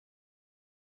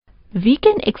we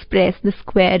can express the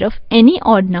square of any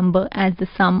odd number as the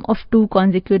sum of two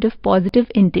consecutive positive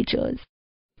integers.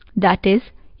 That is,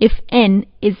 if n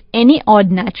is any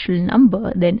odd natural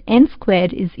number, then n square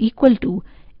is equal to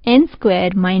n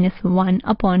square minus 1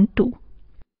 upon 2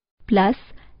 plus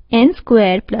n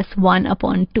square plus 1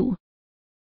 upon 2.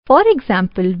 For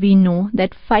example, we know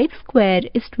that 5 square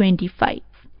is 25.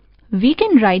 We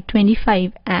can write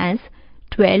 25 as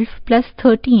 12 plus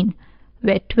 13,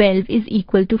 where 12 is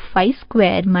equal to 5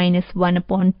 square minus 1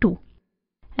 upon 2,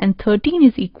 and 13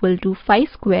 is equal to 5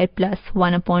 square plus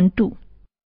 1 upon 2.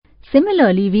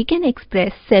 Similarly, we can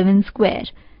express 7 square,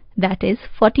 that is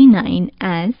 49,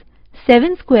 as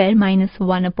 7 square minus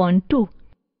 1 upon 2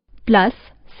 plus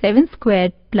 7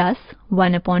 square plus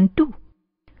 1 upon 2.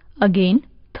 Again,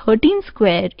 13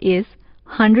 square is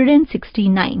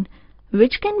 169,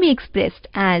 which can be expressed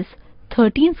as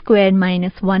 13 square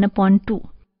minus 1 upon 2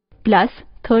 plus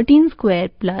 13 square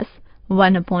plus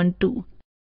 1 upon 2.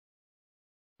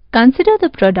 Consider the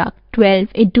product 12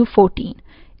 into 14.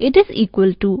 It is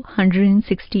equal to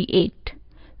 168.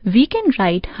 We can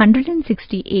write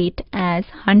 168 as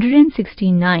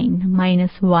 169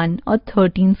 minus 1 or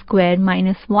 13 square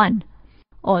minus 1.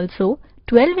 Also,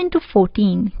 12 into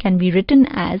 14 can be written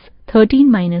as 13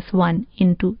 minus 1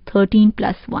 into 13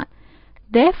 plus 1.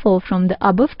 Therefore, from the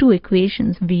above two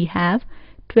equations, we have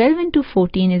 12 into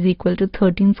 14 is equal to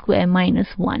 13 square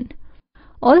minus 1.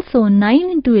 Also, 9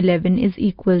 into 11 is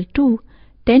equal to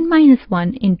 10 minus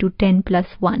 1 into 10 plus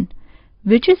 1,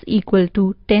 which is equal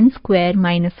to 10 square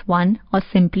minus 1 or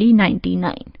simply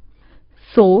 99.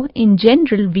 So, in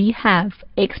general, we have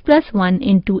x plus 1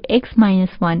 into x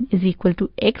minus 1 is equal to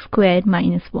x square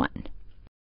minus 1.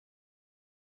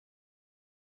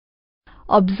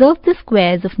 Observe the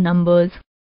squares of numbers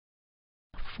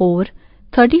 4,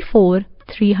 34,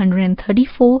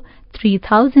 334,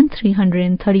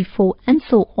 3334 and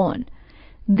so on.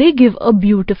 They give a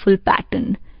beautiful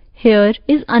pattern. Here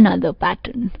is another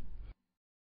pattern.